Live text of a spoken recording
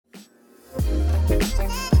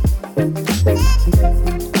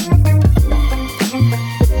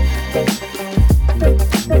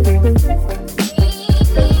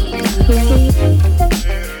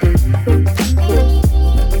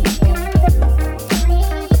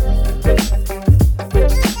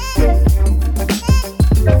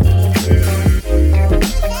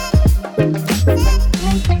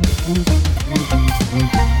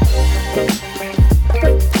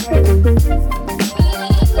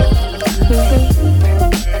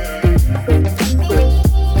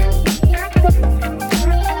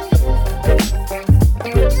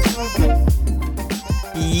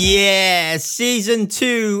Yeah, season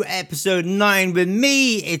 2, episode 9 with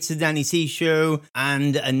me. It's the Danny C Show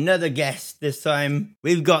and another guest this time.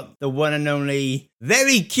 We've got the one and only,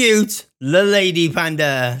 very cute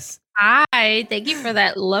LaLadyPanda. Hi, thank you for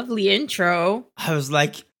that lovely intro. I was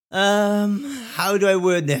like, how do I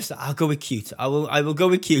word this? I'll go with cute. I will go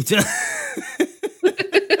with cute.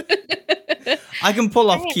 I can pull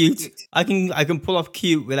off cute. I can pull off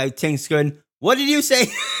cute without things going, what did you say?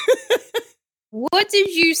 What did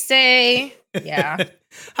you say? Yeah.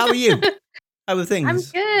 How are you? How are things? I'm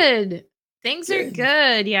good. Things are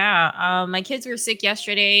good. Yeah. My kids were sick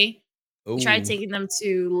yesterday. Ooh. We tried taking them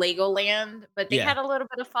to Legoland, but they had a little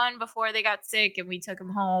bit of fun before they got sick, and we took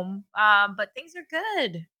them home. But things are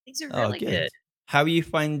good. Things are really good. How are you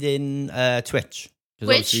finding Twitch?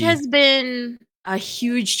 Twitch has been a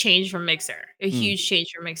huge change from Mixer.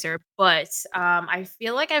 But I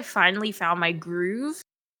feel like I finally found my groove.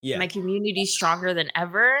 Yeah. My community's stronger than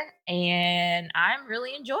ever, and I'm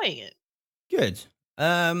really enjoying it. Good.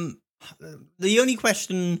 The only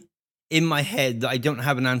question in my head that I don't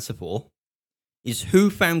have an answer for is who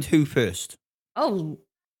found who first? Oh,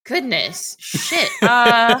 goodness. Shit.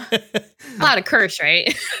 Not a curse,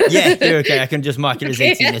 right? Yeah, you're okay. I can just mark it as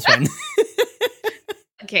 18 this one.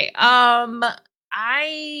 Okay. I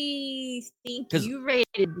think you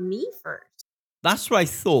rated me first. That's what I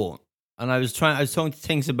thought. And I was talking to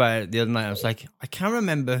Tings about it the other night. I was like, I can't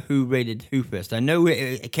remember who raided who first. I know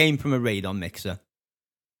it came from a raid on Mixer.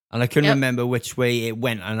 And I couldn't remember which way it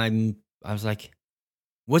went. And I was like,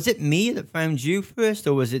 was it me that found you first?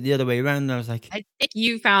 Or was it the other way around? And I was like, I think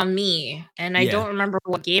you found me. And I don't remember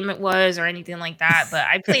what game it was or anything like that. But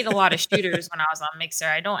I played a lot of shooters when I was on Mixer.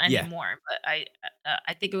 I don't anymore. But I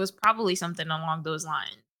think it was probably something along those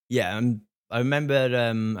lines. Yeah. I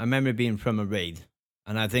remember being from a raid.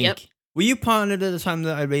 And I think... Were you partnered at the time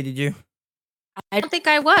that I raided you? I don't think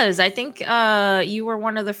I was. I think you were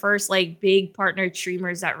one of the first like big partnered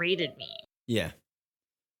streamers that raided me. Yeah.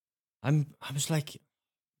 I was like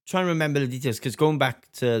trying to remember the details because going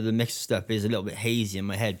back to the mixed stuff is a little bit hazy in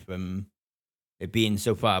my head from it being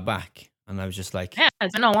so far back. And I was just like... Yeah,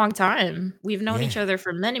 it's been a long time. We've known each other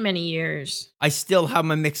for many, many years. I still have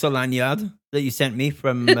my Mixer lanyard that you sent me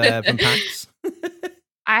from PAX.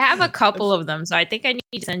 I have a couple of them, so I think I need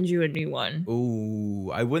to send you a new one.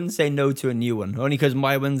 Ooh, I wouldn't say no to a new one, only because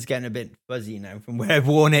my one's getting a bit fuzzy now from where I've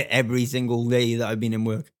worn it every single day that I've been in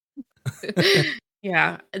work.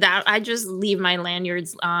 Yeah, that I just leave my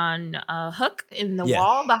lanyards on a hook in the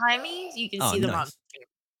wall behind me, so you can see them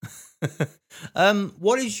on.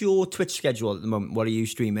 What is your Twitch schedule at the moment? What are you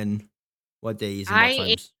streaming? What days and what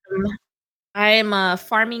times? I am a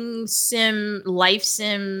farming sim, life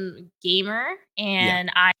sim gamer,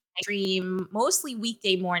 and I stream mostly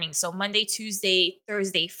weekday mornings. So Monday, Tuesday,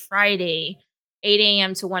 Thursday, Friday, 8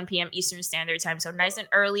 a.m. to 1 p.m. Eastern Standard Time. So nice and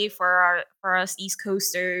early for us East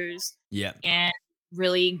Coasters. Yeah. And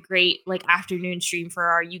really great like afternoon stream for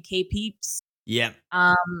our UK peeps. Yeah.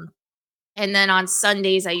 And then on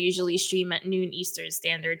Sundays, I usually stream at noon Eastern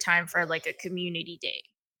Standard Time for like a community day.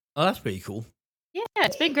 Oh, that's pretty cool. Yeah,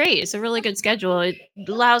 it's been great. It's a really good schedule. It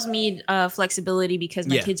allows me flexibility because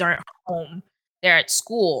my kids aren't home; they're at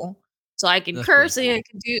school, so I can curse and I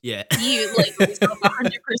can do like myself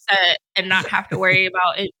 100% and not have to worry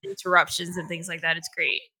about interruptions and things like that. It's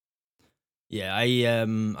great. Yeah, I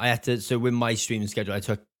had to. So with my streaming schedule, I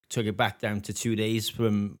took it back down to 2 days.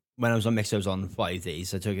 From when I was on Mixer, I was on 5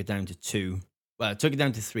 days. I took it down to 2. Well, I took it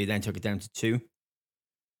down to 3, then took it down to 2.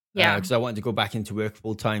 Yeah, because I wanted to go back into work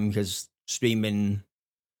full time because streaming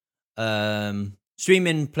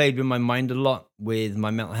played with my mind a lot with my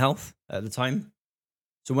mental health at the time.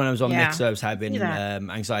 So when I was on Mixer, I was having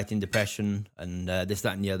anxiety and depression and this,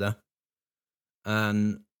 that, and the other.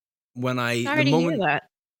 And when I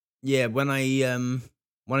when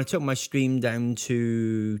I took my stream down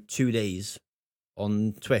to 2 days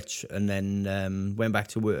on Twitch and then went back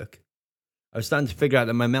to work, I was starting to figure out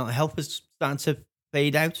that my mental health was starting to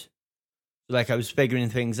fade out. Like I was figuring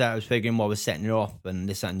things out. I was figuring what was setting it off and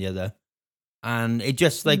this, that, and the other. And it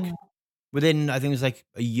just like within, I think it was like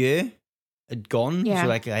a year, had gone. So Yeah.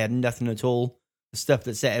 like I had nothing at all. The stuff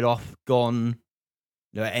that set it off gone.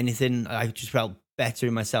 Anything. I just felt better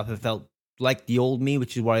in myself. I felt like the old me,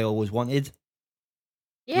 which is what I always wanted.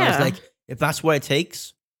 And I was Yeah. like, if that's what it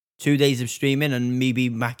takes, 2 days of streaming and me be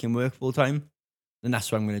back in work full time, then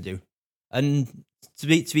that's what I'm going to do. And to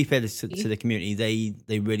be fair to the community,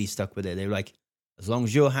 they really stuck with it. They were like, as long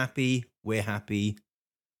as you're happy, we're happy,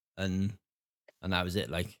 and that was it.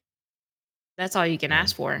 Like, That's all you can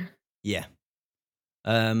ask for. yeah.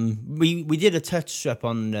 We did a touch up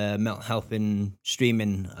on mental health in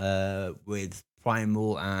streaming with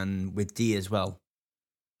Primal and with D as well,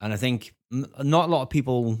 and I think not a lot of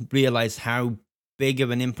people realize how big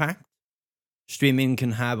of an impact streaming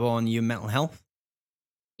can have on your mental health.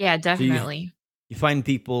 Yeah, So definitely. you find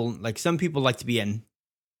people, like, some people like to be in,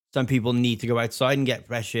 some people need to go outside and get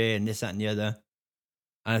fresh air and this, that, and the other.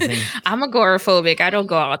 And I think I'm agoraphobic. I don't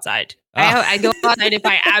go outside. I go outside if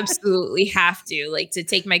I absolutely have to, like to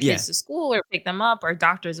take my kids to school or pick them up or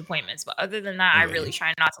doctor's appointments. But other than that, I really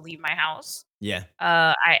try not to leave my house. Yeah.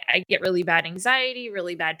 I get really bad anxiety,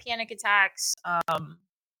 really bad panic attacks.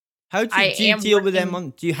 How do you deal with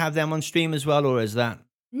them do you have them on stream as well, or is that?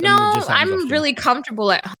 No, I'm really comfortable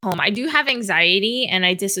at home. I do have anxiety and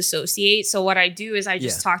I disassociate. So what I do is I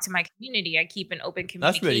just talk to my community. I keep an open communication.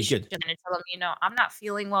 That's really good. And I tell them, I'm not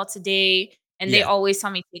feeling well today. And they always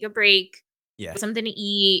tell me, take a break, get something to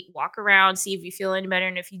eat, walk around, see if you feel any better.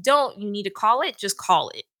 And if you don't, you need to call it, just call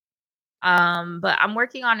it. But I'm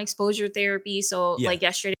working on exposure therapy. So like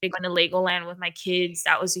yesterday, going to Legoland with my kids,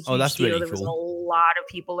 that was a huge deal. There was a lot of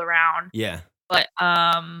people around. Yeah. But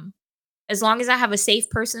as long as I have a safe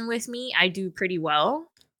person with me, I do pretty well.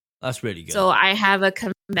 That's really good. So I have a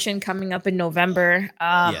convention coming up in November,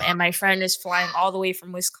 and my friend is flying all the way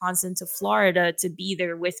from Wisconsin to Florida to be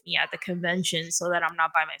there with me at the convention so that I'm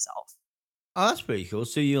not by myself. Oh, that's pretty cool.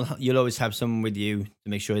 So you'll always have someone with you to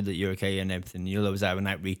make sure that you're okay and everything. You'll always have an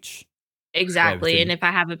outreach. Exactly. And if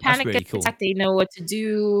I have a panic attack, they know what to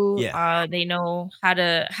do. Yeah. They know how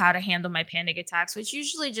to handle my panic attacks, which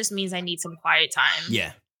usually just means I need some quiet time.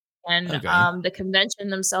 Yeah. And the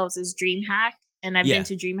convention themselves is DreamHack, and I've been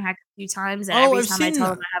to DreamHack a few times, and every time I tell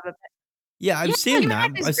them I have a I've seen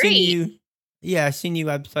that. I've seen you. Yeah, I've seen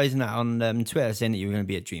you advertising that on Twitter, saying that you were going to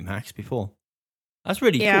be at DreamHacks before. That's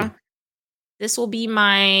really cool. This will be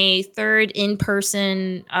my third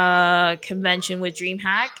in-person convention with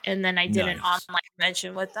DreamHack, and then I did an online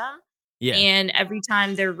convention with them. Yeah. And every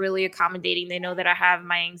time they're really accommodating. They know that I have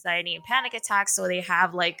my anxiety and panic attacks, so they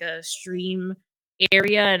have like a stream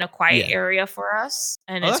area and a quiet area for us,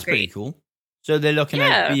 and it's that's great. Pretty cool. So they're looking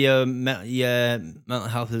at your mental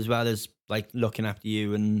health as well as like looking after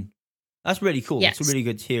you, and that's really cool. It's really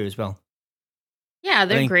good to hear as well. Yeah,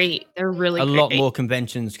 they're great. They're really great. A lot more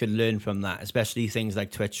conventions could learn from that, especially things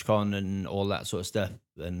like TwitchCon and all that sort of stuff.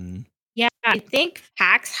 And yeah, I think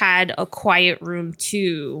PAX had a quiet room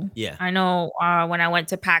too. Yeah, I know when I went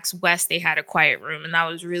to PAX West, they had a quiet room, and that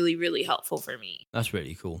was really, really helpful for me. That's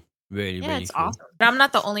really cool. Really, really it's cool. Awesome. But I'm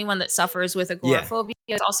not the only one that suffers with agoraphobia.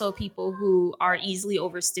 There's also people who are easily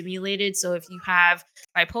overstimulated. So if you have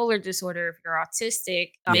bipolar disorder, if you're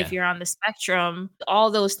autistic, if you're on the spectrum, all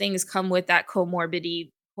those things come with that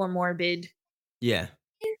comorbid. Yeah.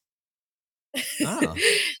 Oh,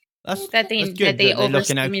 that they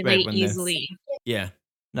overstimulate easily. Yeah.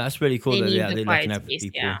 No, that's really cool. They're looking out for people.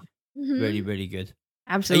 Yeah. Mm-hmm. Really, really good.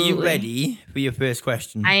 Absolutely. Are you ready for your first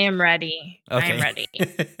question? I am ready. Okay. I am ready.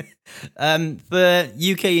 For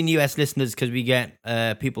UK and US listeners, because we get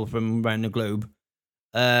people from around the globe,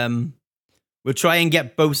 we'll try and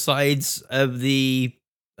get both sides of the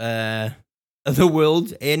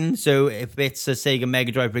world in. So if it's a Sega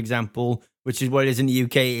Mega Drive, for example, which is what it is in the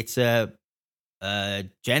UK, it's a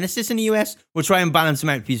Genesis in the US. We'll try and balance them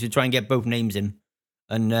out for you. So try and get both names in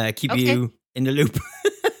and keep you in the loop.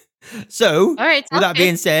 So, all right, with that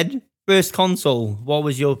being said, first console. What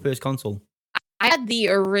was your first console? I had the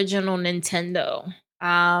original Nintendo.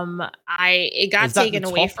 It got taken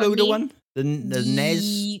away from me. One? The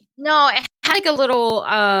NES? No, it had like a little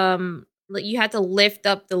you had to lift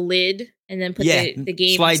up the lid and then put the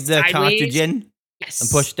game slide the sideways. Cartridge in. Yes. And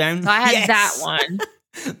push down. So I had that one.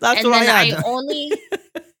 That's what I had.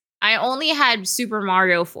 I only had Super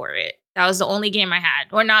Mario for it. That was the only game I had.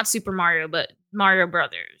 Or not Super Mario, but Mario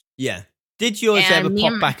Brothers. Yeah. Did yours ever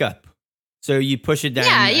pop back up? So you push it down.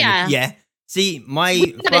 Yeah. Yeah. See,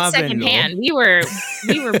 my father-in-law. We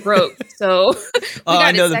were broke, so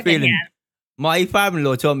I know the feeling. My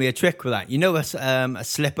father-in-law taught me a trick with that. You know, a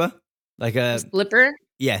slipper, like a slipper.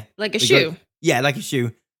 Yeah, like a shoe. Like a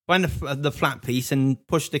shoe. Find the flat piece and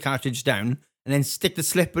push the cartridge down, and then stick the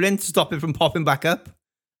slipper in to stop it from popping back up.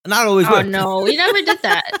 And that always Oh worked. no, we never did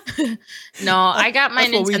that. No, I got my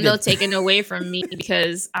That's what we Nintendo did. taken away from me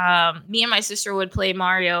because me and my sister would play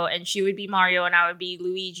Mario, and she would be Mario and I would be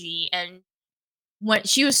Luigi. And when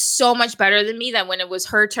she was so much better than me that when it was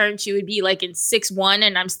her turn, she would be like in 6-1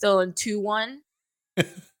 and I'm still in 2-1.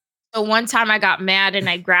 So one time I got mad and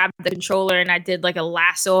I grabbed the controller and I did like a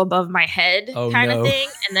lasso above my head Oh, kind of no. thing.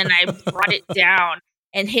 And then I brought it down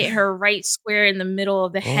and hit her right square in the middle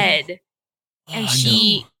of the head. And no.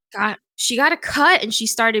 she got a cut and she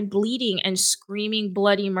started bleeding and screaming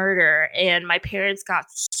bloody murder. And my parents got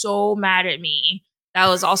so mad at me. That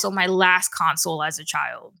was also my last console as a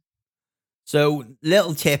child. So,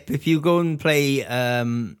 little tip: if you go and play,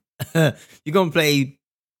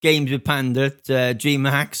 games with Panda, Dream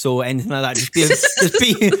Hacks or anything like that,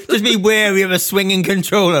 just be wary of a swinging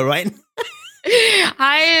controller, right?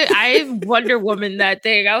 I Wonder Woman that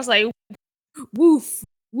thing. I was like, woof,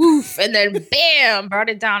 woof, and then bam, brought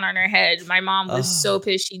it down on her head. My mom was so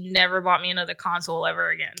pissed. She never bought me another console ever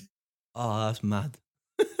again. Oh, that's mad.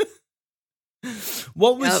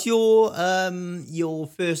 What was your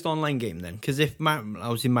first online game then? Because if I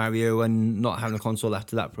was in Mario and not having a console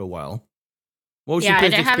after that for a while, what was your I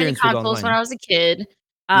first didn't have any experience with consoles when online? I was a kid.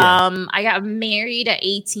 I got married at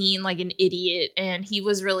 18 like an idiot, and he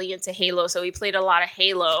was really into Halo, so we played a lot of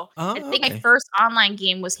Halo. I think my first online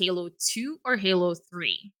game was Halo 2 or Halo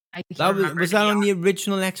 3. I can't remember. Was that on the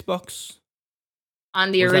original Xbox?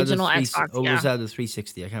 On the original Xbox, or was that the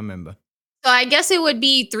 360? I can't remember. So I guess it would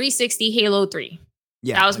be 360 Halo 3.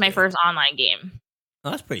 Yeah, that was my first online game. Oh,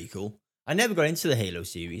 that's pretty cool. I never got into the Halo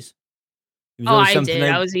series. I did.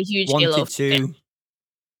 I was a huge Halo fan.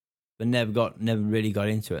 But never really got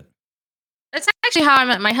into it. That's actually how I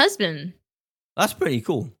met my husband. That's pretty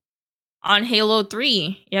cool. On Halo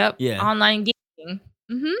 3. Yep. Yeah. Online gaming.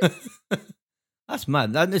 Mm-hmm. That's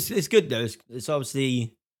mad. It's good though. It's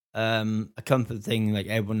obviously a comfort thing. Like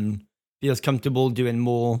everyone feels comfortable doing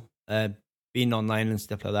more, being online and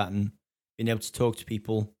stuff like that, and being able to talk to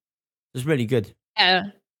people. It's really good. Yeah.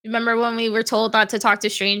 Remember when we were told not to talk to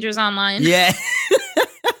strangers online? Yeah.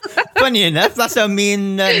 Funny enough, that's how me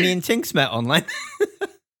and Tinks met online.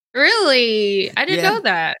 Really? I didn't know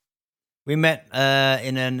that. We met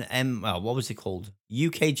in an what was it called?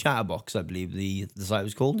 UK Chatterbox, I believe the site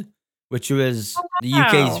was called, which was the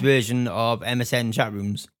UK's version of MSN chat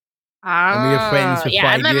rooms. And we were friends for 5 years.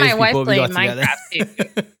 I met my wife before we got playing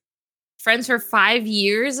Minecraft too. Friends for 5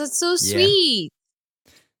 years? That's so sweet.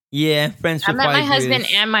 Yeah, friends for 5 years. I met my husband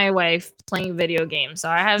and my wife playing video games. So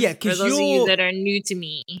I have, for those of you that are new to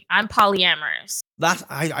me, I'm polyamorous.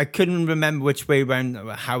 I couldn't remember which way around,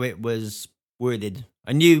 how it was worded.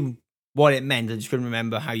 I knew what it meant. I just couldn't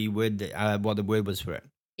remember how you would, what the word was for it.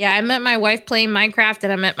 Yeah, I met my wife playing Minecraft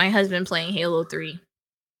and I met my husband playing Halo 3.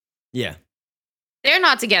 Yeah. They're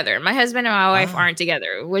not together. My husband and my wife aren't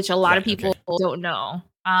together, which a lot of people don't know.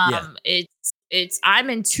 I'm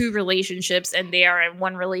in 2 relationships and they are in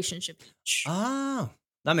 1 relationship each. Oh,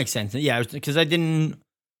 that makes sense. Yeah, because I didn't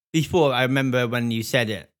before. I remember when you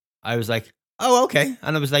said it, I was like, "Oh, okay,"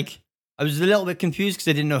 and I was a little bit confused because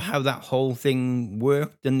I didn't know how that whole thing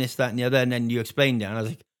worked and this, that, and the other. And then you explained it, and I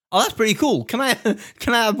was like, "Oh, that's pretty cool. Can I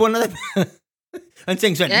have one of them?" And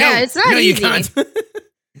Tings went, "No, it's not easy. You can't."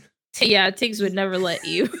 Yeah, Tings would never let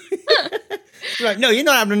you. Right? No, you're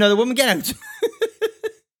not having another woman. Get out.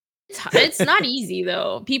 It's not easy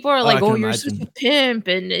though. People are like, "Oh, you're such a pimp,"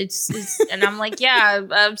 and it's and I'm like, "Yeah,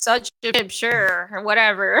 I'm such a pimp, sure, or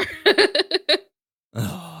whatever."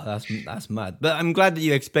 Oh, that's mad. But I'm glad that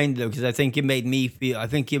you explained it though, because I think it made me feel. I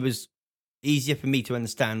think it was easier for me to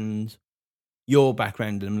understand your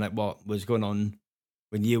background and like what was going on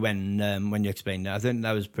with you when you explained it. I think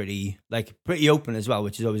that was pretty open as well,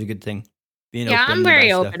 which is always a good thing. I'm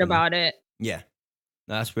very open about it. Yeah,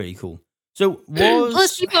 that's pretty cool. So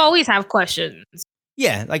plus people always have questions.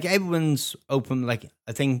 Yeah, like everyone's open. Like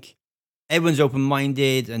I think everyone's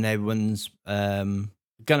open-minded and everyone's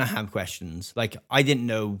gonna have questions. Like I didn't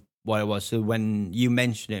know what it was, so when you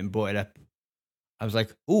mentioned it and brought it up, I was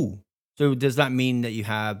like, "Ooh, so does that mean that you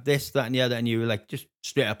have this, that, and the other?" And you were like, just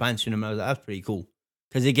straight up answering them. I was like, "That's pretty cool,"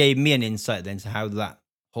 because it gave me an insight then to how that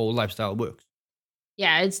whole lifestyle works.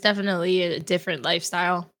 Yeah, it's definitely a different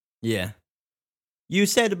lifestyle. Yeah. You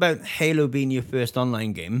said about Halo being your first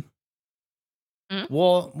online game. Mm-hmm.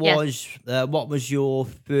 What was your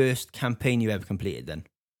first campaign you ever completed then?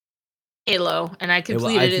 Halo, and I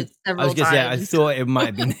completed it several times. I thought it might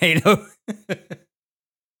have been Halo.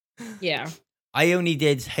 Yeah. I only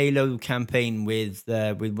did Halo campaign with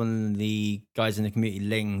one of the guys in the community,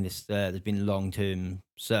 Ling. There's been a long-term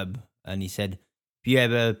sub, and he said if you're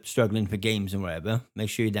ever struggling for games and whatever, make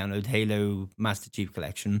sure you download Halo Master Chief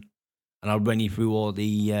Collection, and I'll run you through all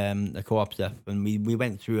the co-op stuff. And we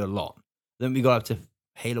went through a lot. Then we got up to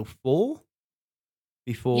Halo 4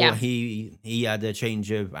 before Yeah. he had a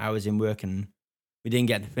change of hours in work, and we didn't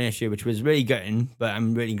get to finish it, which was really gutting. But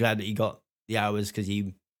I'm really glad that he got the hours because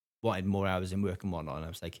he wanted more hours in work and whatnot. And I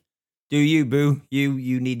was like, "Do you, boo?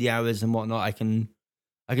 You need the hours and whatnot. I can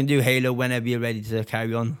do Halo whenever you're ready to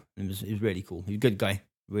carry on." It was really cool. He's a good guy,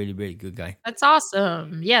 really really good guy. That's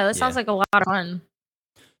awesome. Yeah, that Yeah. sounds like a lot of fun.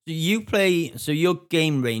 So you play. So your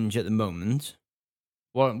game range at the moment.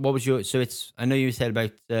 What was your? So it's. I know you said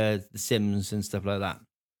about the Sims and stuff like that.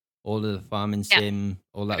 All of the farming sim,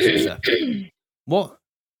 all that sort of stuff. Yeah. What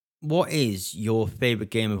What is your favorite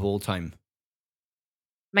game of all time?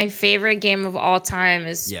 My favorite game of all time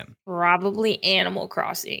is Yeah. probably Animal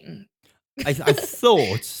Crossing. I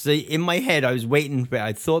thought, so in my head, I was waiting for it.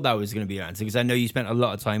 I thought that was going to be your answer because I know you spent a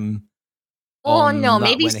lot of time Oh, no, on that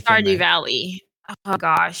maybe when it came Stardew out. Valley. Oh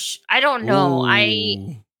gosh, I don't know.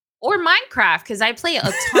 Ooh. Or Minecraft because I play a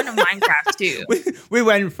ton of Minecraft too. We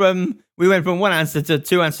went from one answer to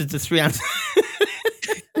two answers to three answers.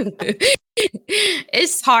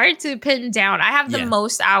 It's hard to pin down. I have the Yeah.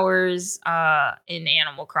 most hours in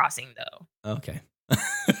Animal Crossing though. Okay.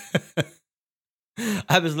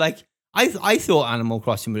 I was like, I thought Animal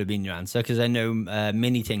Crossing would have been your answer because I know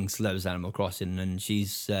Minnie Tinks loves Animal Crossing and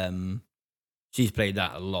she's played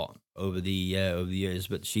that a lot over the years,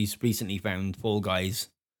 but she's recently found Fall Guys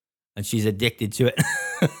and she's addicted to it.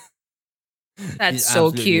 That's She's so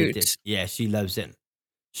absolutely cute. addicted. Yeah, she loves it.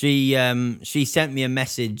 She sent me a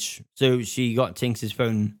message. So she got Tinks's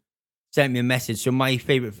phone, sent me a message. So my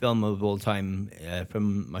favorite film of all time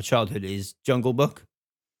from my childhood is Jungle Book.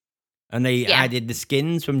 And they Yeah. added the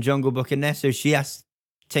skins from Jungle Book in there. So she asked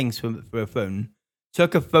Tinks for a phone,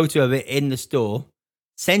 took a photo of it in the store,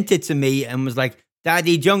 sent it to me, and was like,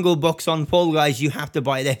 "Daddy, Jungle Book's on Fall Guys. You have to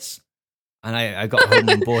buy this." And I got home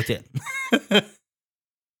and bought it.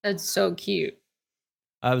 That's so cute.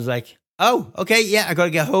 I was like, "Oh, okay, yeah, I got to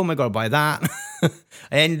get home. I got to buy that."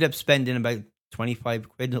 I ended up spending about 25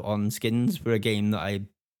 quid on skins for a game that I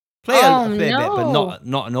play a fair bit, but no.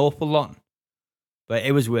 not an awful lot. But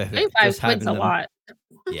it was worth it. 25 Just quid's having a them. lot.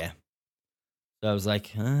 Yeah. So I was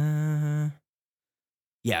like, yeah,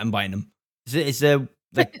 I'm buying them. It's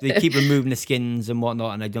like they keep removing the skins and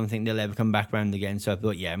whatnot, and I don't think they'll ever come back around again. So I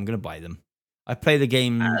thought, yeah, I'm gonna buy them. I play the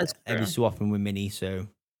game That's every true. so often with Minnie, so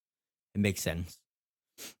it makes sense.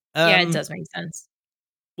 Yeah, it does make sense.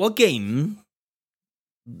 What game?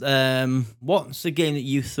 What's the game that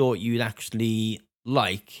you thought you'd actually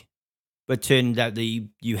like, but turned out that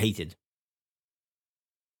you hated?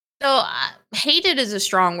 So, hated is a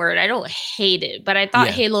strong word. I don't hate it, but I thought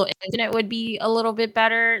Yeah, Halo Infinite would be a little bit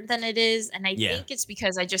better than it is, and I yeah. think it's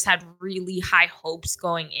because I just had really high hopes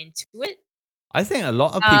going into it. I think a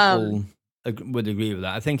lot of Um, people would agree with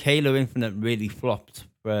that. I think Halo Infinite really flopped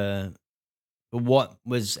for what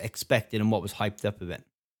was expected and what was hyped up of it.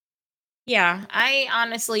 yeah, I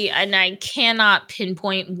honestly and I cannot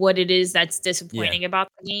pinpoint what it is that's Yeah. disappointing about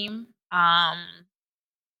the game.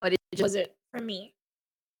 But it just wasn't for me.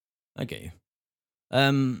 I get you.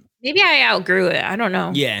 Um, Maybe I outgrew it. I don't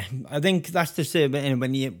know. yeah, I think that's the same. And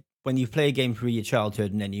when you play a game through your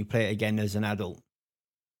childhood and then you play it again as an adult,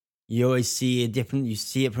 you always see you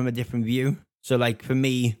see it from a different view. So, like for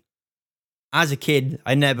me, as a kid,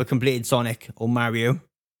 I never completed Sonic or Mario.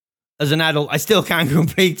 As an adult, I still can't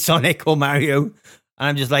complete Sonic or Mario, and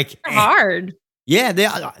I'm just like, They're hard. yeah, they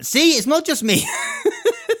are. See, it's not just me.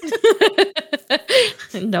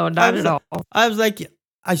 No, I not was, at all. I was like,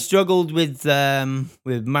 I struggled with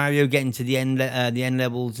Mario getting to the end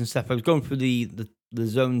levels and stuff. I was going through the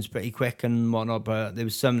zones pretty quick and whatnot, but there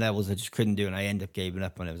was some levels I just couldn't do, and I ended up giving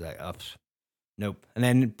up. And I was like, oh, nope. And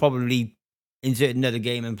then probably inserted another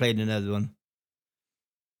game and played another one.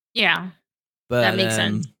 Yeah, that But makes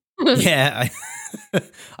sense. yeah,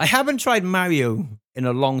 I haven't tried Mario in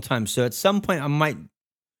a long time, so at some point I might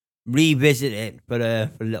revisit it for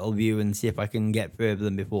a little view and see if I can get further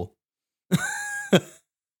than before.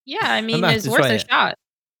 Yeah, I I'm mean, gonna have it's to worth try a it. shot.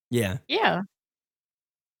 Yeah. Yeah.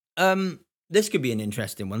 This could be an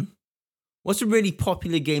interesting one. What's a really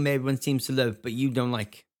popular game everyone seems to love, but you don't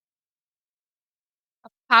like?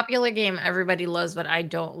 Popular game everybody loves, but I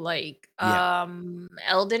don't like. Yeah.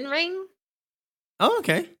 Elden Ring. Oh,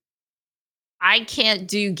 okay. I can't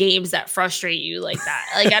do games that frustrate you like that.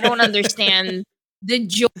 Like I don't understand the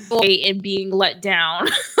joy in being let down.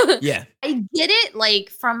 Yeah. I get it, like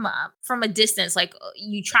from a distance. Like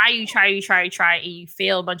you try, and you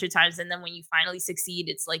fail a bunch of times, and then when you finally succeed,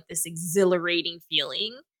 it's like this exhilarating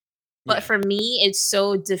feeling. But Yeah. for me, it's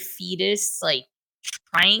so defeatist, like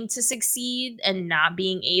trying to succeed and not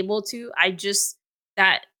being able to. I just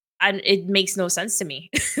that it makes no sense to me.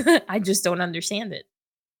 I just don't understand it.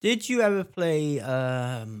 Did you ever play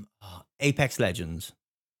Apex Legends?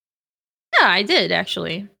 Yeah, I did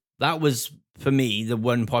actually. That was for me the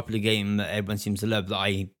one popular game that everyone seems to love that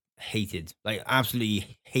I hated. Like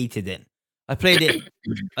absolutely hated it. I played it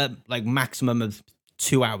at like maximum of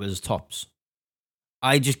 2 hours tops.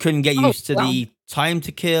 I just couldn't get Oh, used to wow. the time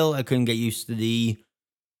to kill. I couldn't get used to the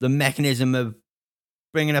mechanism of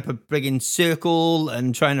bringing up a friggin' circle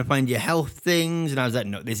and trying to find your health things. And I was like,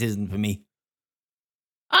 no, this isn't for me.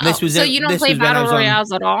 And Oh, so you don't this play was when I battle was on.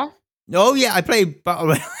 royales at all? Oh yeah, I play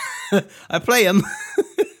battle. I play them.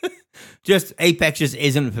 Just Apex just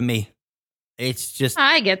isn't for me. It's just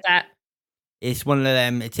I get that. it's one of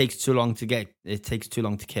them. It takes too long to get. It takes too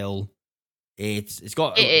long to kill. It's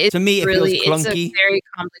got It's to me. It feels really it's a clunky. very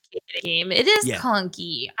complicated game. It is Yeah,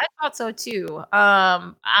 clunky. I thought so too.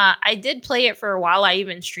 I did play it for a while. I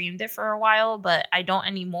even streamed it for a while, but I don't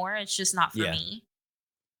anymore. It's just not for yeah, me.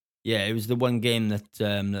 yeah. It was the one game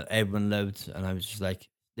that everyone loved, and I was just like,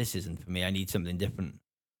 this isn't for me. I need something different.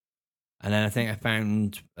 And then I think I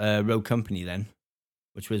found Rogue Company then,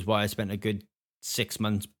 which was why I spent a good 6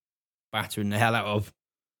 months battering the hell out of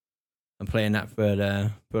and playing that for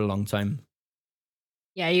a long time.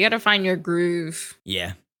 Yeah, you gotta find your groove. Yeah.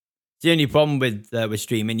 It's the only problem with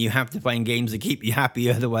streaming. You have to find games that keep you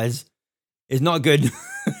happy. Otherwise, it's not good.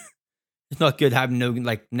 It's not good having no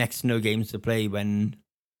like next to no games to play when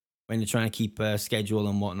you're trying to keep a schedule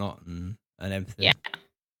and whatnot and Yeah. everything.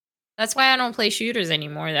 That's why I don't play shooters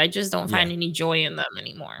anymore. I just don't Yeah, find any joy in them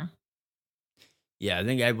anymore. yeah. I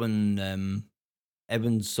think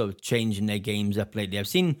everyone's sort of changing their games up lately. I've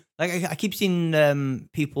seen like I keep seeing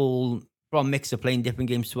people from Mixer playing different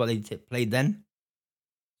games to what they played then.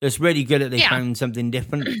 So it's really good that they Yeah. found something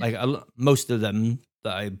different. Like most of them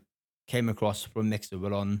that I came across from Mixer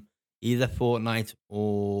were on either Fortnite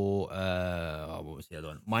or what was the other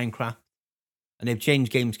one? Minecraft. And they've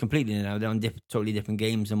changed games completely now. They're on totally different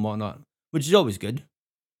games and whatnot, which is always good.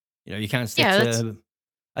 You know, you can't stick Yeah, that's to.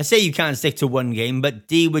 I say you can't stick to one game, but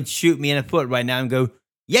D would shoot me in the foot right now and go,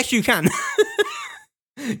 "Yes, you can,"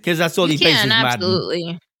 because that's all you he plays can, is Madden.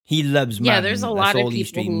 absolutely. He loves Yeah, there's a Madden. That's lot of all he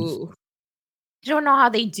people streams. who I don't know how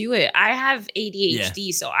they do it. I have Yeah,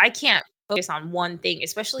 ADHD, so I can't focus on one thing,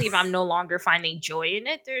 especially if I'm no longer finding joy in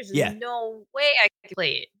it. There's yeah, no way I can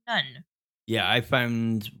play it. None. yeah. I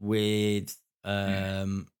found with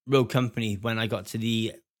Rogue Company when I got to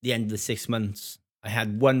the end of the 6 months, I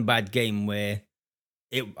had one bad game where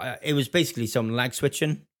it was basically some lag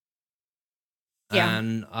switching. Yeah.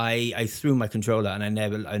 And I threw my controller and I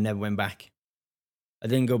never went back. I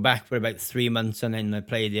didn't go back for about 3 months, and then I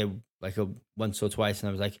played it like once or twice, and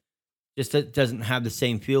I was like, just it doesn't have the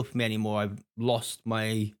same feel for me anymore. I've lost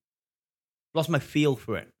my feel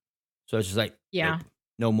for it. So I was just like, Yeah. nope,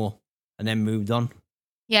 no more, and then moved on.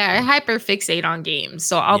 Yeah, I hyper fixate on games.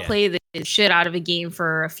 So I'll Yeah. play the shit out of a game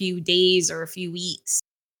for a few days or a few weeks.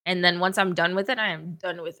 And then once I'm done with it, I am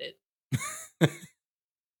done with it.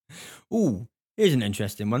 Ooh, here's an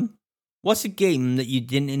interesting one. What's a game that you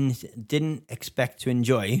didn't expect to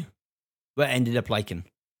enjoy, but ended up liking?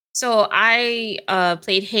 So I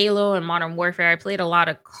played Halo and Modern Warfare. I played a lot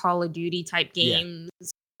of Call of Duty type Yeah, games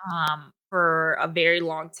for a very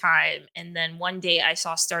long time. And then one day I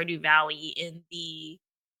saw Stardew Valley in the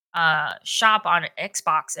shop on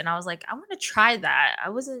Xbox and I was like, I want to try that. I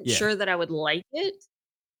wasn't yeah. sure that I would like it,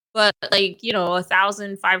 but like,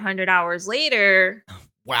 1,500 hours later,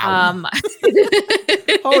 Wow, um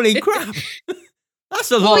holy crap!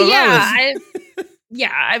 That's a well, lot of yeah, hours.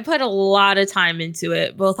 I put a lot of time into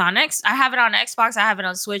it, both on I have it on Xbox, I have it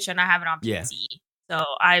on Switch, and I have it on Yeah. PC. So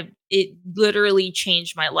it literally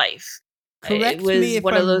changed my life. It Correct me was if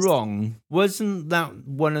one of I'm those. wrong. Wasn't that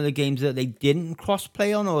one of the games that they didn't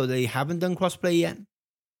crossplay on, or they haven't done crossplay yet?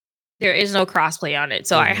 There is no crossplay on it,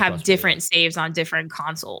 so There is I no have crossplay yet. different saves on different I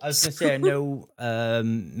was consoles. gonna say I know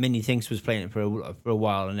Minnie Thinks was playing it for a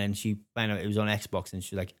while, and then she found out it was on Xbox, and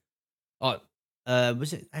she's like, "Oh,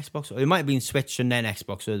 was it Xbox? Or it might have been Switch and then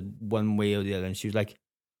Xbox, or one way or the other." And she was like,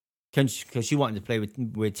 because she wanted to play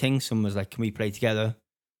with Tinks, and was like, "Can we play together?"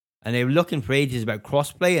 And they were looking for ages about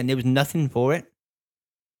crossplay, and there was nothing for it.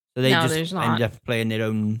 So they No, just there's ended not. up playing their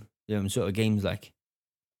own sort of games, like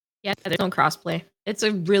Yeah, there's no crossplay. It's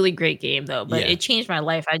a really great game though, but yeah. it changed my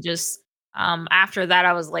life. I just after that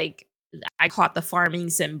I was like I caught the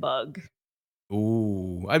farming sim bug.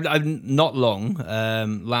 Ooh, I've not long.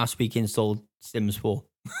 Last week installed Sims 4.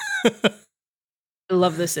 I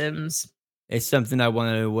love The Sims. It's something I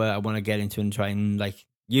want to get into and try and like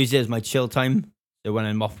use it as my chill time. So when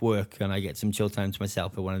I'm off work and I get some chill time to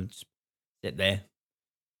myself, I want to just sit there,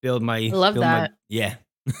 I love that. yeah.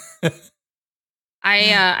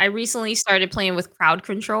 I recently started playing with crowd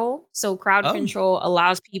control. So crowd Oh, control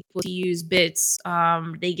allows people to use bits.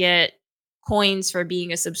 They get coins for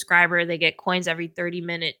being a subscriber. They get coins every 30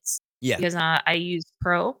 minutes yeah. because I use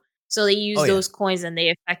Pro. So they Oh, use yeah. those coins and they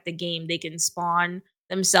affect the game. They can spawn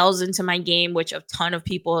themselves into my game, which a ton of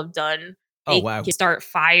people have done. Oh, They wow. can start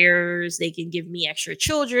fires. They can give me extra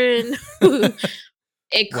children.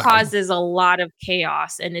 It Wow. causes a lot of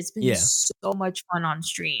chaos, and it's been Yeah. so much fun on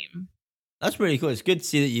stream. That's really cool. It's good to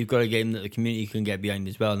see that you've got a game that the community can get behind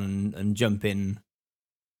as well and jump in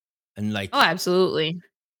and Oh, like, absolutely.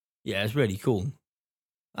 yeah, it's really cool.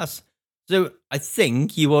 That's so I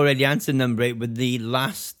think you already answered number 8 with the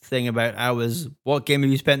last thing about hours. What game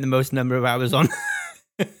have you spent the most number of hours on?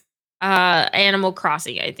 Animal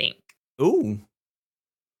Crossing, I think. Ooh.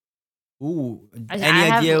 Ooh. I Any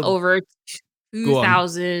have idea? over Go on.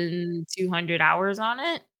 2,200 hours on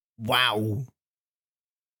it. Wow.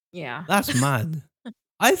 Yeah. That's mad.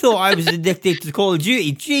 I thought I was addicted to Call of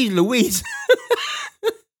Duty. Jeez Louise.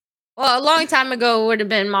 Well, a long time ago, it would have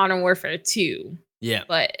been Modern Warfare 2, Yeah.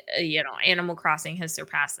 but, Animal Crossing has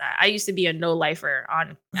surpassed that. I used to be a no-lifer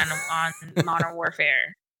on Modern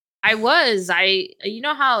Warfare. You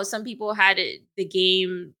know how some people had the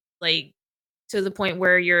game, like, to the point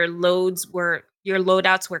where your loadouts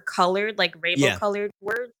were colored, like rainbow Yeah. colored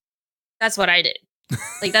words? That's what I did.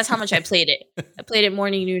 Like, that's how much I played it. I played it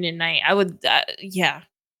morning, noon, and night. Yeah,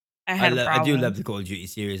 I had a I do love problem. the Call of Duty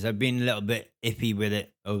series. I've been a little bit iffy with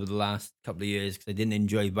it over the last couple of years because I didn't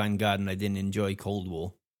enjoy Vanguard and I didn't enjoy Cold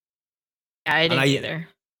War. Yeah, I And didn't either.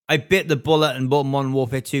 I bit the bullet and bought Modern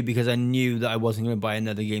Warfare 2 because I knew that I wasn't going to buy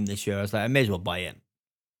another game this year. I was like, I may as well buy it, Well,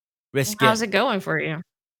 risk how's it. it going for you?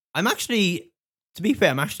 I'm actually, to be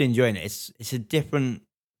fair, I'm actually enjoying it. It's a different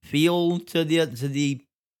feel to the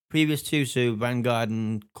previous two, so Vanguard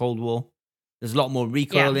and Cold War. There's a lot more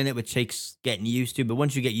recoil Yeah, in it, which takes getting used to. But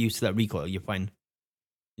once you get used to that recoil, you're fine.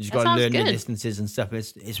 You just that got to sounds learn the good. distances and stuff.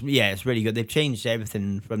 It's really good. They've changed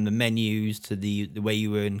everything from the menus to the way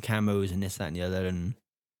you earn camos and this, that, and the other. And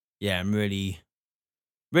yeah, I'm really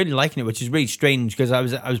liking it, which is really strange because I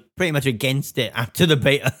was pretty much against it after the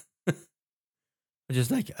beta. I was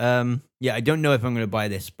just like, yeah, I don't know if I'm going to buy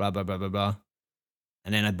this, blah blah blah blah blah.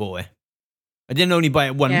 And then I bought it. I didn't only buy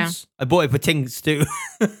it Yeah. once. I bought it for Tinks too.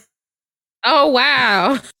 Oh,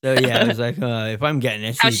 wow. So yeah, I was like, if I'm getting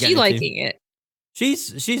it, How's she's she getting it too. liking it?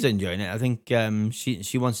 She's enjoying it. I think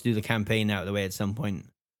she wants to do the campaign out of the way at some point.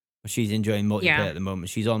 But she's enjoying multiplayer Yeah. at the moment.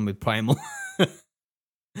 She's on with Primal.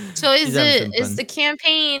 So She's having some is fun. the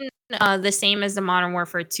campaign, the same as the Modern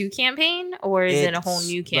Warfare 2 campaign, or is it a whole It's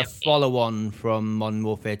new the campaign? follow-on from Modern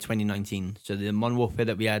Warfare 2019. So the Modern Warfare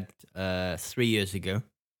that we had 3 years ago,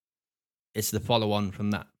 it's the follow-on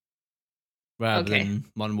from that, rather Okay. than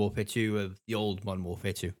Modern Warfare 2 of the old Modern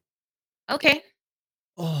Warfare 2. Okay.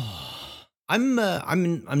 Oh, I'm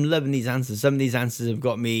loving these answers. Some of these answers have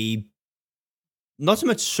got me not so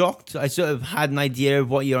much shocked. I sort of had an idea of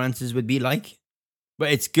what your answers would be like,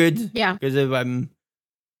 but it's good Yeah. because I'm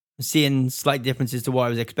seeing slight differences to what I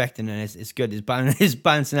was expecting, and it's good. It's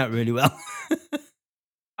balancing out really well.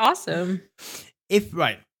 Awesome.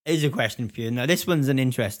 Right, here's a question for you. Now, this one's an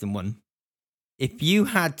interesting one. If you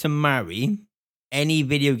had to marry any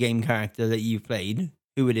video game character that you played,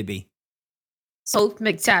 who would it be? Soap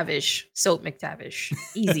McTavish. Soap McTavish.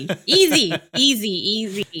 Easy. Easy. Easy.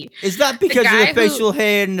 Easy. Is that The because of the guy who facial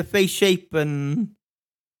hair and the face shape and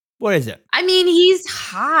what is it? I mean, he's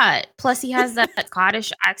hot. Plus he has that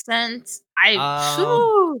Scottish accent.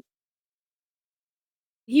 Uh,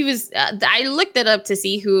 He was I looked it up to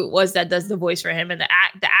see who it was that does the voice for him, and the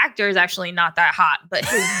actor is actually not that hot, but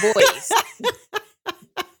his voice.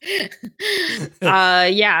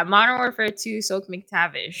 Yeah, Modern Warfare 2, Soak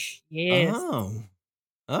McTavish. Yes. oh,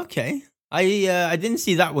 okay. I didn't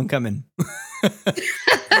see that one coming.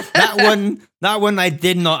 That one I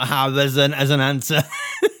did not have as an answer.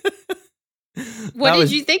 What That did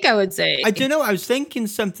was you think I would say? I don't know. I was thinking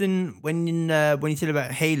something when you said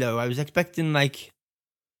about Halo. I was expecting like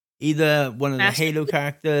either one of the Master Halo Chief?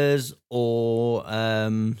 characters or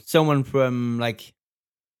someone from like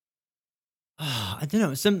I don't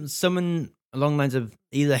know, someone along the lines of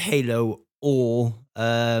either Halo or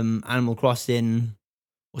Animal Crossing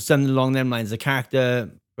or something along them lines. A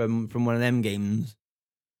character from one of them games.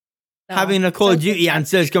 No, Having a Call of Soak Duty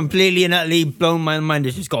answer has McTavish. completely and utterly blown my mind.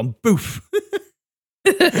 It's just gone boof.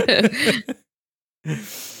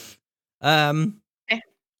 um. Okay.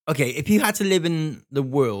 Okay, if you had to live in the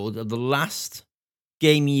world of the last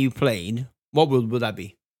game you played, what world would that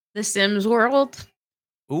be? The Sims world,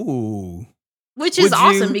 Ooh. which is Would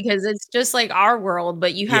awesome you? because it's just like our world,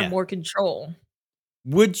 but you have Yeah. more control.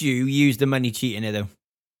 Would you use the money cheat in it though?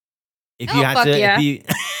 If you Oh, had fuck to, if yeah. you.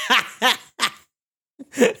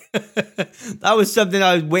 That was something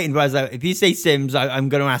I was waiting for. I was like, if you say Sims, I'm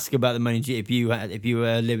going to ask about the money cheat. If you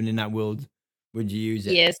were living in that world, would you use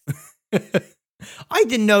it? Yes. I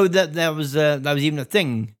didn't know that that was even a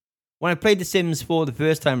thing. When I played The Sims 4 the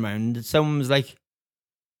first time round, someone was like,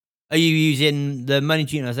 "Are you using the money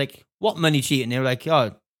cheat?" And I was like, "What money cheat?" And they were like,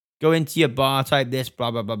 "Oh, go into your bar, type this, blah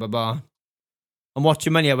blah blah blah blah, and watch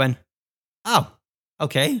your money." I went, "Oh,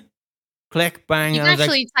 okay." Click, bang, You and can I was like,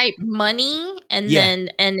 actually type money and "Yeah,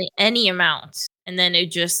 then any amount, and then it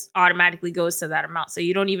just automatically goes to that amount. So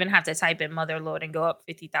you don't even have to type in motherload and go up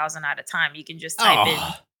 50,000 at a time. You can just type in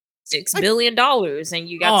oh, six I, billion dollars, and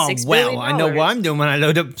you got oh $6 well, billion I know what dollars. I'm doing when I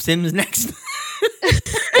load up Sims next."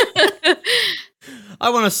 I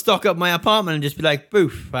want to stock up my apartment and just be like,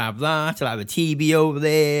 "Boof, I have that. I'll have a TV over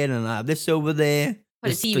there, and I'll have this over there."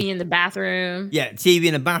 Put a TV in the bathroom. Yeah, TV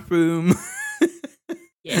in the bathroom.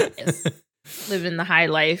 Yes, living the high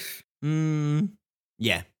life.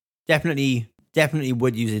 Yeah, definitely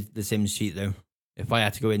would use the Sims cheat though. If I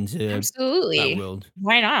had to go into that Absolutely. world.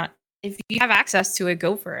 Why not? If you have access to it,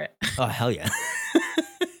 go for it. Oh hell yeah.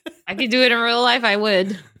 I could do it in real life. I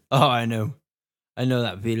would. Oh, I know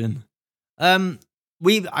that feeling. Um,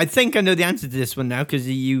 I think I know the answer to this one now because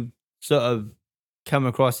you sort of come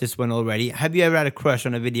across this one already. Have you ever had a crush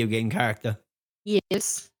on a video game character?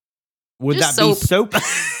 Yes. Would Just that be soap. Soap?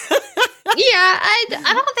 Yeah, I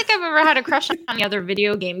don't think I've ever had a crush on any other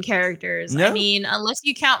video game characters. I No, mean, unless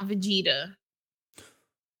you count Vegeta,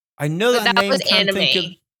 I know but that that name. was Can't think of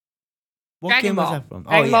anime. what Dragon game was Ball. that from. Oh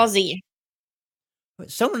Dragon yeah, Ball Z.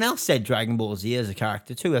 but someone else said Dragon Ball Z as a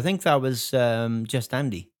character too. I think that was just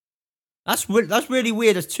Andy. That's really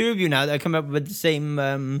weird. There's two of you now that come up with the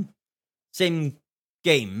same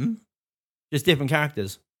game, just different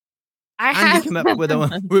characters. I Andy had came up with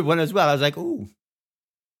with one as well. I was like, "Ooh,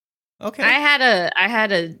 okay." I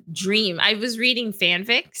had a dream. I was reading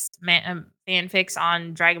fanfics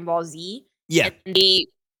on Dragon Ball Z, Yeah. and they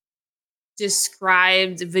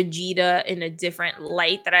described Vegeta in a different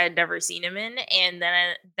light that I had never seen him in. And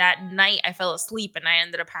then that night, I fell asleep, and I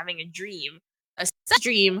ended up having a sex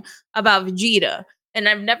dream about Vegeta, and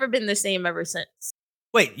I've never been the same ever since.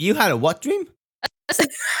 Wait, you had a what dream?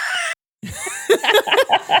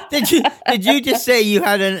 Did you just say you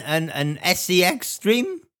had an SCX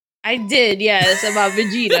dream? I did, yes, about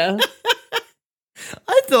Vegeta.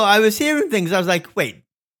 I thought I was hearing things. I was like, "Wait,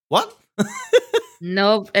 what?"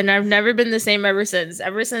 Nope, and I've never been the same ever since.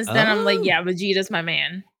 Ever since then, I'm like, Oh. yeah, Vegeta's my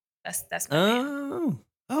man. That's my man.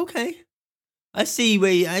 Oh, okay. I see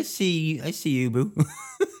you, boo.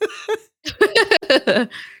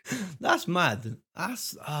 That's mad.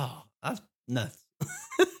 That's nuts.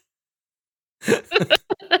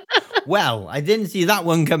 Well, I didn't see that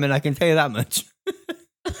one coming, I can tell you that much.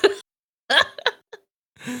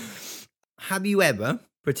 Have you ever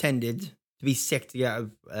pretended to be sick to get out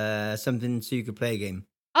of something so you could play a game?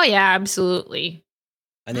 Oh yeah, absolutely.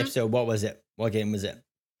 And if so, what was it? What game was it?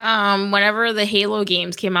 Whenever the Halo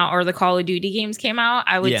games came out or the Call of Duty games came out,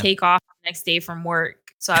 I would Yeah. take off the next day from work.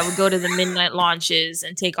 So I would go to the midnight launches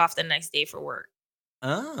and take off the next day for work.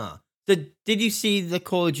 Ah. So did you see the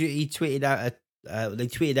Call of Duty tweeted out they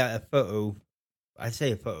tweeted out a photo, I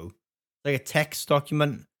say a photo, like a text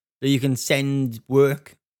document that you can send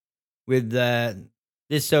work with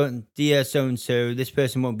this dear so and so, this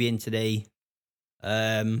person won't be in today.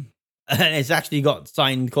 And it's actually got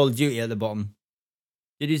signed Call of Duty at the bottom.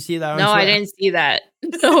 Did you see that on No, I Twitter? didn't see that.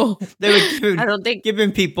 No. They were I don't think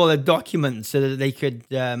giving people a document so that they could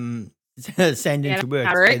send yeah, into work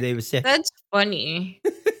to say Eric. they were sick. That's funny.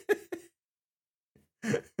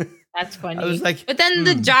 That's I was funny. like, But then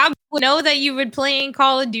the job would know that you would play in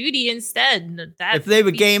Call of Duty instead. That if they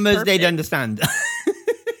were defeats the gamers, they'd purpose. understand.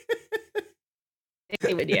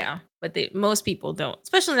 They would, yeah. But most people don't,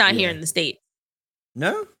 especially not here Yeah. in the States.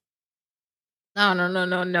 No? No, no, no,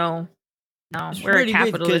 no, no. No, It's we're a really weird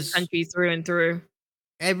capitalist because country through and through.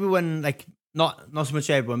 everyone, like, not so much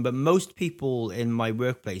everyone, but most people in my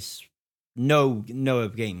workplace know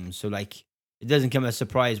of games. So, like, it doesn't come as a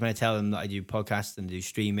surprise when I tell them that I do podcasts and do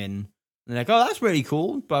streaming. And they're like, "Oh, that's really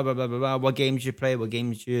cool. Blah, blah, blah, blah, blah. What games you play? What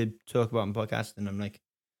games you talk about on podcast?" And I'm like,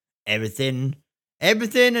 everything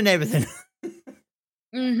and everything.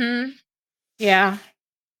 Mm-hmm. Yeah.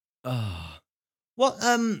 Oh. Well,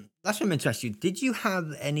 that's what I'm interested in. Did you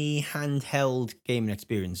have any handheld gaming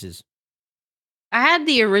experiences? I had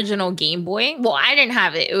the original Game Boy. Well, I didn't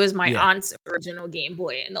have it. It was my Yeah. aunt's original Game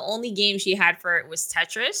Boy, and the only game she had for it was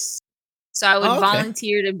Tetris. So I would Oh, okay.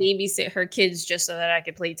 volunteer to babysit her kids just so that I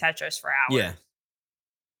could play Tetris for Yeah.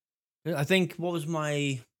 hours. I think what was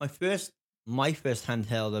my first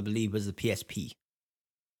handheld, I believe, was the PSP.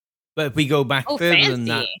 But if we go back Oh, further than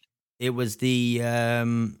that, fancy. it was the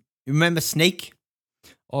you remember Snake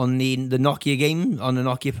on the Nokia game on the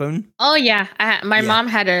Nokia phone? Oh yeah, my Yeah. mom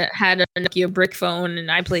had a Nokia brick phone, and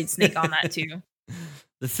I played Snake on that too.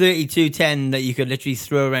 The 3210 that you could literally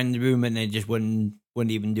throw around the room and it just wouldn't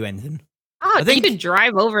even do anything. Oh, I think you could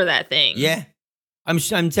drive over that thing. Yeah. I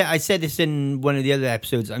said this in one of the other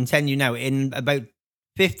episodes. I'm telling you now, in about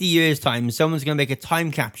 50 years' time, someone's going to make a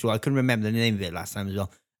time capsule. I couldn't remember the name of it last time as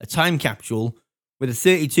well. A time capsule with a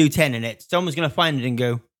 3210 in it. Someone's going to find it and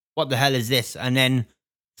go, what the hell is this? And then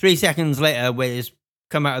 3 seconds later, where it's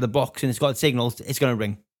come out of the box and it's got signals, it's going to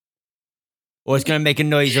ring. Or it's going to make a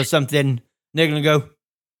noise or something. They're going to go,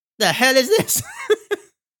 the hell is this?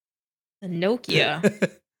 The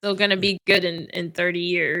Nokia. Still gonna be good in 30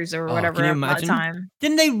 years or whatever can you amount of imagine? time.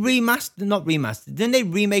 Didn't they not remaster? Didn't they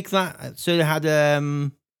remake that? So they had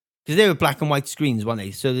because they were black and white screens, weren't they?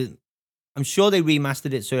 So I'm sure they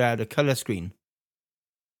remastered it so it had a color screen.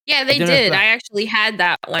 Yeah, they don't know if did. that- I actually had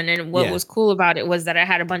that one, and what Yeah. was cool about it was that it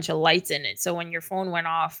had a bunch of lights in it. So when your phone went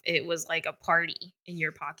off, it was like a party in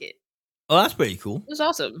your pocket. Oh, that's pretty cool. It was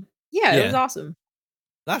awesome. Yeah, it was Yeah. awesome.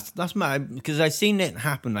 That's mad because I seen it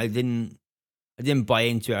happen. I didn't buy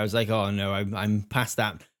into it. I was like, oh no, I'm past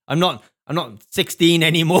that. I'm not 16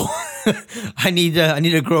 anymore. I need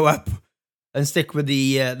to grow up and stick with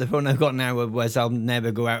the phone I've got now. Otherwise, I'll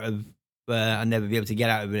never go out of. I'll never be able to get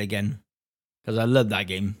out of it again because I love that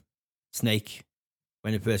game, Snake.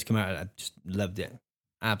 When it first came out, I just loved it.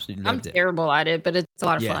 Absolutely I'm loved it. terrible at it, but it's a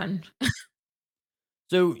lot of Yeah. fun.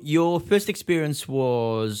 So your first experience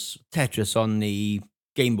was Tetris on the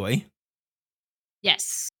Game Boy.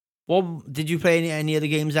 Yes. What did you play any other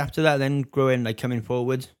games after that? Then growing, like coming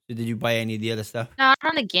forward, so did you buy any of the other stuff? Not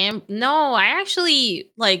on a game. No, I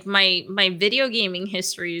actually like my video gaming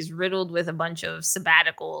history is riddled with a bunch of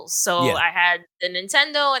sabbaticals. So Yeah. I had the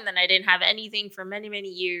Nintendo, and then I didn't have anything for many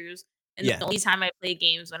years. And Yeah. the only time I played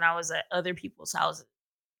games when I was at other people's houses.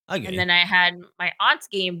 Okay. And then I had my aunt's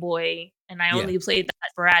Game Boy, and I Yeah. only played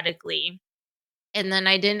that sporadically. And then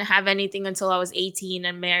I didn't have anything until I was 18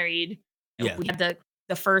 and married. And Yeah. we had the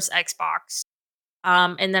first Xbox.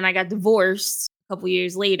 And then I got divorced a couple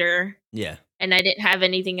years later. Yeah. And I didn't have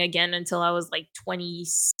anything again until I was like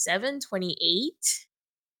 27, 28,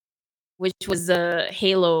 which was the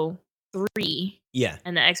Halo 3 Yeah.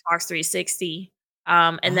 and the Xbox 360.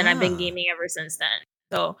 And then I've been Ah. gaming ever since then.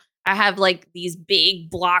 So I have like these big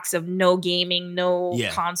blocks of no gaming, no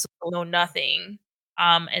Yeah. console, no nothing.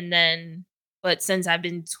 And then, but since I've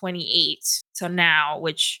been 28 to now,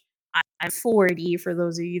 which I'm 40 for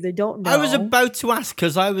those of you that don't know. I was about to ask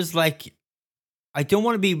because I was like, I don't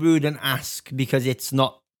want to be rude and ask because it's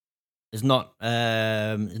not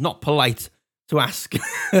polite to ask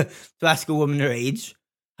to ask a woman her age.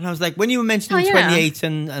 And I was like, when you were mentioning yeah. 28,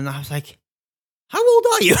 and I was like, how old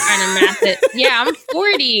are you? Trying to math it. Yeah, I'm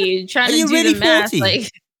 40. Trying Are to you do really the math. 40?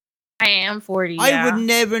 Like, I am 40. I Yeah. would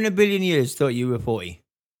never in a billion years thought you were 40.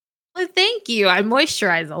 Well, thank you. I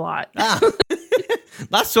moisturize a lot. Ah,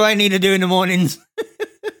 that's what I need to do in the mornings.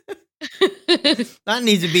 That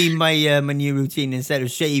needs to be my my new routine instead of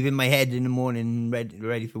shaving my head in the morning,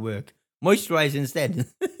 ready for work. Moisturize instead.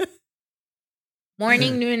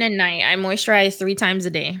 Morning, noon, and night. I moisturize 3 times a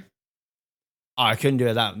day. Oh, I couldn't do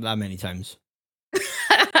it that many times.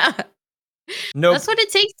 Nope. That's what it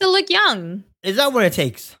takes to look young. Is that what it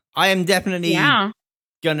takes? I am definitely Yeah.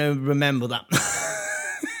 gonna remember that.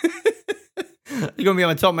 You're gonna be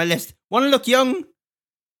on the top of my list. Want to look young?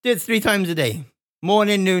 Do it 3 times a day.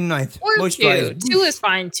 Morning, noon, night. Or 2. Moisturize. 2 is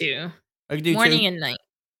fine too. I can do Morning 2. and night.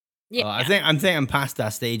 Yeah. I think I'm past that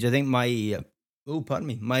stage. I think my pardon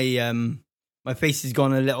me. My face has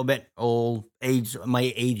gone a little bit all age.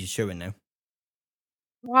 My age is showing now.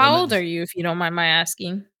 Well, how old are you, if you don't mind my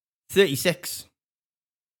asking? 36.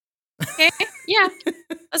 Okay. Yeah.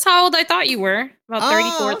 That's how old I thought you were. About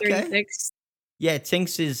 34, okay. 36. Yeah,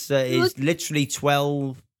 Tinks is literally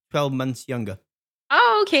 12 months younger.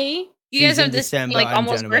 Oh, okay. You She's guys have in this December, like I'm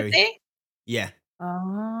almost January. birthday? Yeah.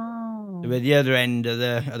 Oh. We're at the other end of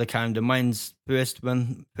the calendar. Mine's first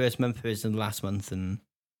month, and last month, and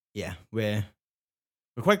yeah, we're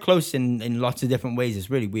quite close in lots of different ways. It's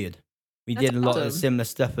really weird. We That's did a lot of awesome. similar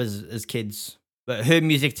stuff as kids, but her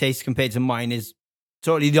music taste compared to mine is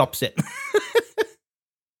totally the opposite.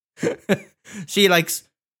 She likes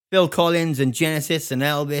Phil Collins and Genesis and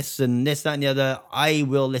Elvis and this, that, and the other. I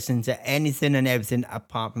will listen to anything and everything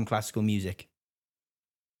apart from classical music.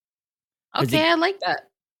 Okay, I like that.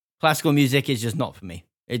 Classical music is just not for me.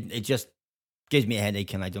 It just gives me a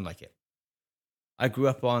headache and I don't like it. I grew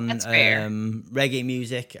up on reggae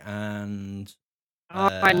music and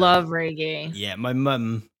I love reggae. yeah, my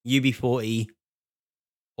mum, UB40,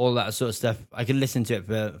 all that sort of stuff. I can listen to it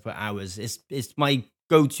for hours. It's my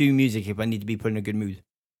go-to music if I need to be put in a good mood.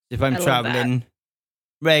 If I'm traveling,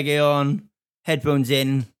 reggae on, headphones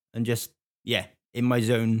in, and just in my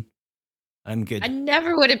zone, I'm good. I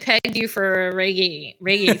never would have pegged you for a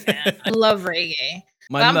reggae fan. I love reggae.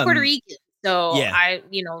 I'm Puerto Rican, so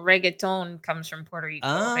reggaeton comes from Puerto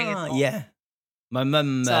Rico. Yeah. My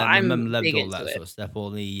mum loved all that sort of stuff, all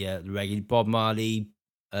the reggae, Bob Marley,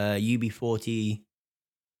 UB40.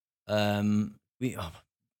 We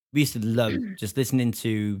used to love just listening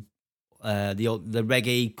to the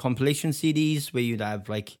reggae compilation CDs where you'd have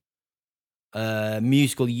like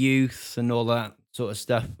Musical Youth and all that sort of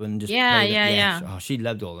stuff, and just yeah. Oh, she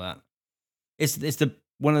loved all that. It's the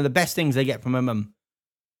one of the best things I get from my mum.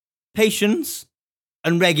 Patience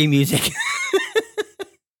and reggae music.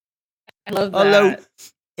 I love that. Although,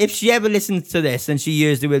 if she ever listens to this and she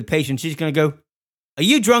hears the word patience, she's going to go, "Are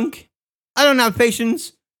you drunk? I don't have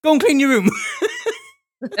patience. Go and clean your room."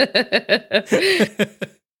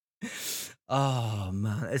 Oh,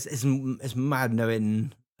 man. It's mad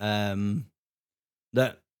knowing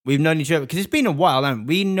that we've known each other. Because it's been a while, haven't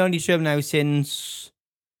we? We've known each other now since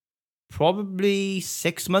probably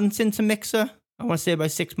 6 months into Mixer. I want to say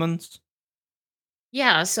about 6 months.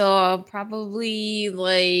 Yeah, so probably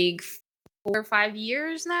like 4 or 5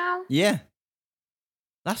 years now. Yeah.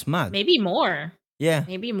 That's mad. Maybe more. Yeah.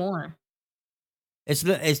 Maybe more. It's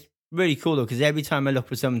really cool though, because every time I look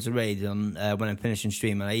for someone to raid on when I'm finishing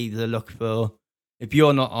streaming, I either look for, if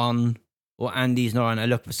you're not on or Andy's not on, I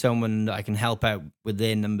look for someone that I can help out with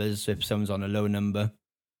their numbers. So if someone's on a low number,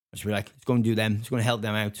 I should be like, let's go and do them. It's going to help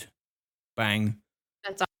them out. Bang.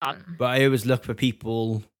 That's awesome. But I always look for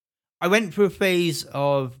people. I went through a phase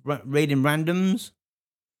of raiding randoms,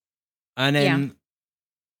 and then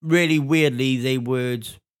really weirdly they would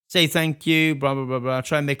say thank you, blah, blah, blah, blah,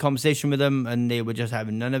 try and make conversation with them, and they were just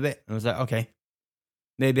having none of it. And I was like, okay,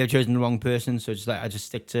 maybe I've chosen the wrong person. So it's like, I just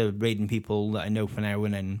stick to raiding people that I know for now,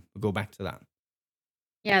 and then we'll go back to that.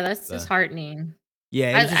 Yeah, that's disheartening.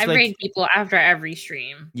 Yeah, I raid people after every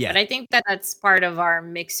stream. Yeah. But I think that's part of our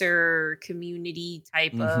Mixer community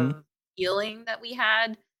type of feeling that we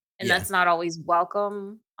had. And that's not always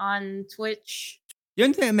welcome on Twitch. The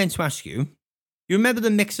only thing I meant to ask you, you remember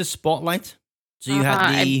the Mixer Spotlight? So you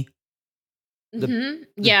had the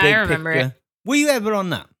yeah, I remember it. Were you ever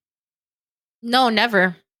on that? No,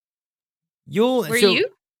 never. Were you?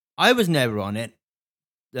 I was never on it.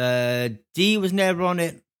 D was never on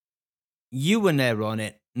it. You were never on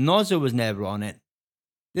it. Nozza was never on it.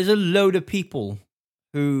 There's a load of people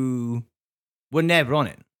who were never on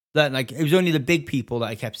it. That like it was only the big people that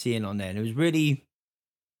I kept seeing on there, and it was really,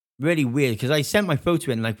 really weird because I sent my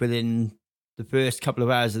photo in like within the first couple of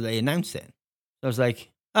hours that they announced it. So I was like,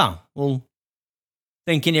 oh well,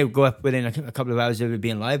 thinking it would go up within a couple of hours of it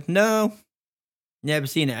being live. No, never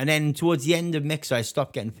seen it. And then towards the end of Mixer, I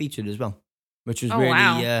stopped getting featured as well, which was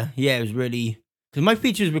it was really because my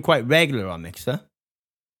features were quite regular on Mixer.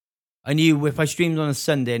 I knew if I streamed on a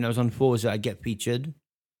Sunday and I was on Forza, I'd get featured.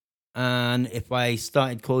 And if I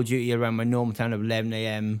started Call of Duty around my normal time of 11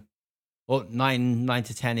 a.m. or 9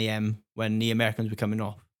 to 10 a.m. when the Americans were coming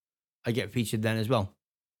off, I get featured then as well.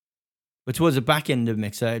 But towards the back end of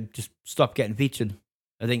Mixer, I just stopped getting featured.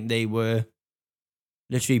 I think they were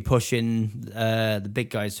literally pushing the big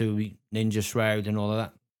guys, so Ninja Shroud and all of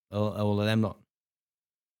that, all of them lot.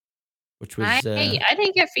 Which was I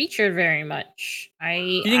didn't get featured very much.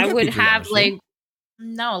 I would have like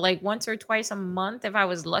once or twice a month if I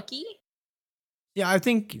was lucky. Yeah, I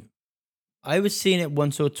think I was seeing it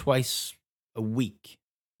once or twice a week.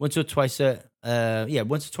 Once or twice a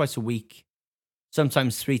week.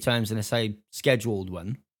 Sometimes 3 times unless I scheduled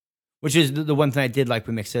one. Which is the one thing I did like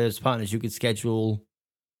with Mixer's partners. You could schedule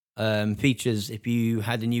features if you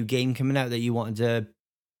had a new game coming out that you wanted to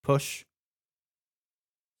push.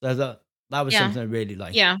 So that was something I really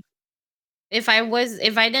liked. Yeah. If I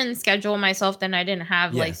didn't schedule myself, then I didn't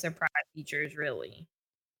have like surprise features really.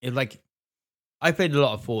 I played a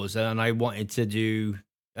lot of Forza and I wanted to do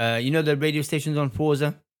the radio stations on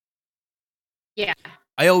Forza? Yeah.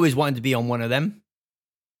 I always wanted to be on one of them.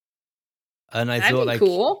 And I thought like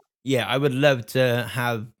cool. Yeah, I would love to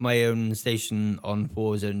have my own station on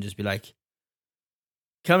Forza and just be like,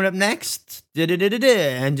 coming up next,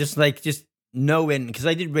 and just knowing, because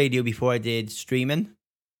I did radio before I did streaming.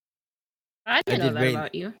 I didn't know that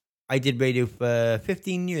about you. I did radio for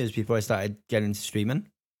 15 years before I started getting into streaming.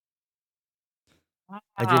 Wow.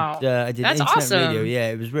 I did That's internet awesome. radio.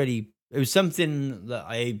 Yeah, it was something that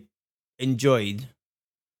I enjoyed.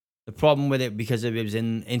 The problem with it, because it was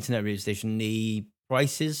an internet radio station, the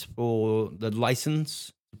prices for the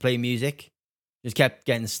license to play music just kept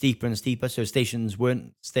getting steeper and steeper, so stations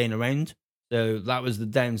weren't staying around. So that was the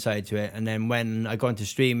downside to it. And then when I got into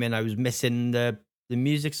streaming, I was missing the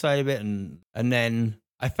music side of it. And then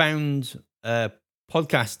I found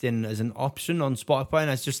podcasting as an option on Spotify,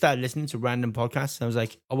 and I just started listening to random podcasts. And I was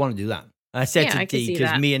like, I want to do that. And I said to D,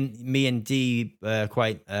 because me and D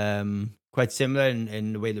quite similar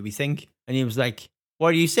in the way that we think. And he was like, what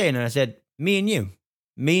are you saying? And I said, me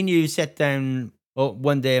and you sit down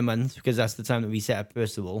one day a month, because that's the time that we set up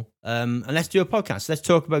first of all. And let's do a podcast. Let's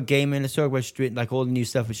talk about gaming. Let's talk about like all the new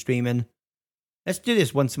stuff with streaming. Let's do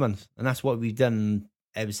this once a month. And that's what we've done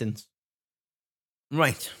ever since.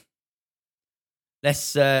 Right.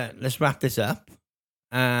 Let's wrap this up,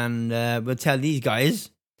 and we'll tell these guys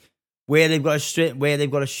where they've got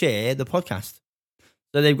to share the podcast.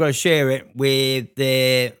 So they've got to share it with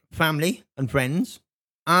their family and friends,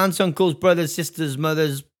 aunts, uncles, brothers, sisters,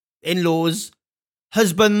 mothers, in-laws,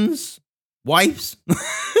 husbands, wives.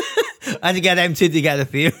 I had to get them two together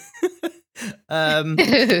for you.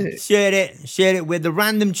 Share it with the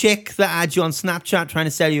random chick that adds you on Snapchat trying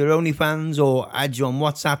to sell you your OnlyFans, or adds you on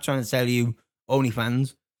WhatsApp trying to sell you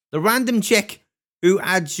OnlyFans. The random chick who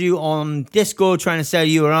adds you on Discord trying to sell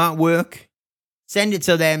you your artwork. Send it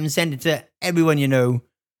to them. Send it to everyone you know,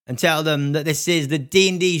 and tell them that this is the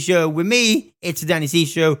D&D show with me. It's the Danny C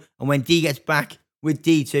show, and when D gets back with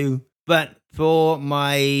D2. But for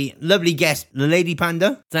my lovely guest,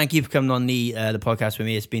 LaLadyPanda, thank you for coming on the podcast with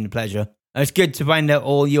me. It's been a pleasure. It's good to find out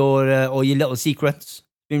all your little secrets. It's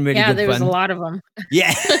been really good fun. Yeah, there was a lot of them.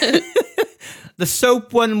 Yeah. The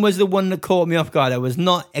soap one was the one that caught me off guard. I was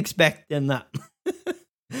not expecting that.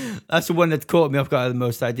 That's the one that caught me off guard the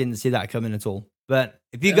most. I didn't see that coming at all. But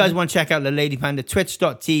if you guys want to check out LaLadyPanda,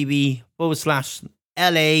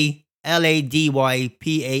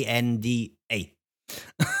 twitch.tv/LaLadyPanda.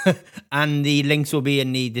 And the links will be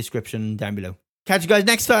in the description down below. Catch you guys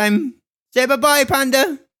next time. Say bye-bye,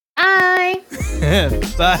 Panda. Bye.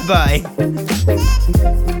 Bye-bye.